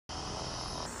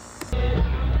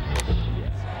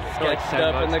sketched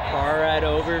up in the car ride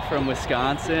over from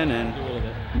Wisconsin, and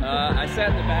I sat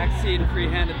in the back seat and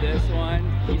freehanded this one.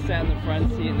 He sat in the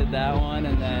front seat and did that one,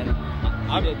 and then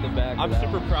I did the back. I'm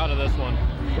super proud of this one.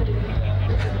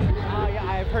 Yeah,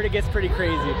 I've heard it gets pretty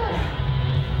crazy.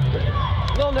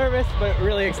 A little nervous, but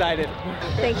really excited.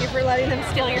 Thank you for letting them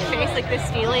steal your face like this,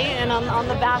 Steely. And on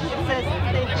the back it says,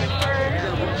 thank you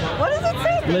for, what does it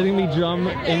say? Letting me drum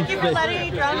in Thank you for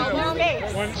letting me drum in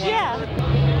space. Yeah.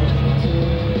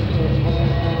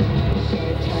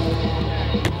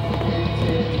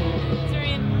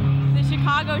 During the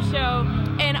Chicago show,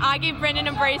 and I gave Brendan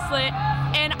a bracelet,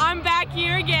 and I'm back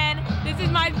here again. This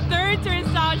is my third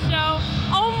Turnstile show.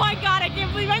 Oh my God, I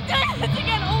can't believe I'm doing this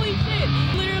again. Holy shit.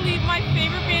 Literally my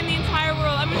favorite band in the entire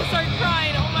world. I'm gonna start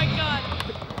crying. Oh my God.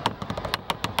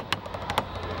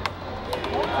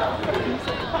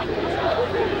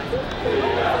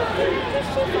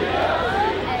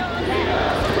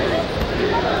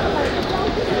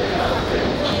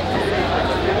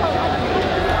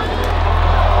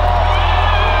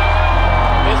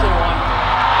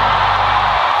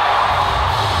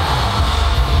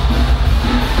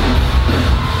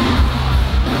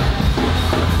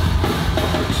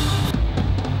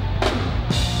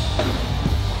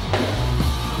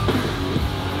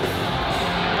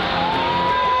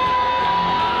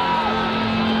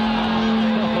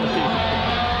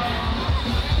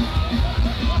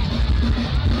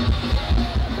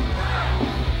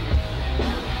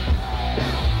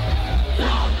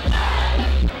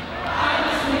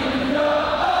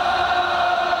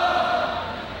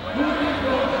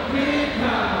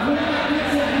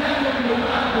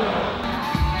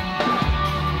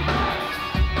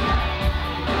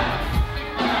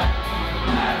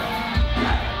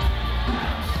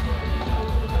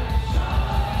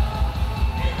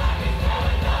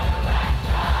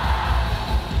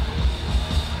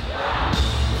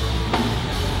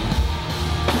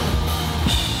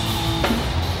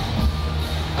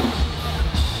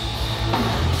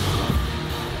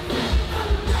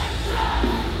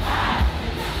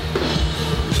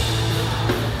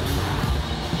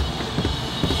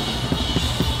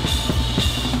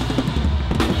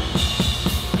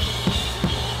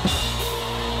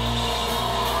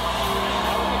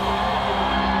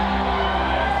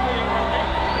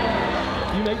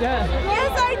 That?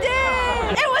 Yes, I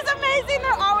did. It was amazing.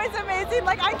 They're always amazing.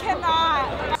 Like, I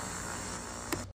cannot.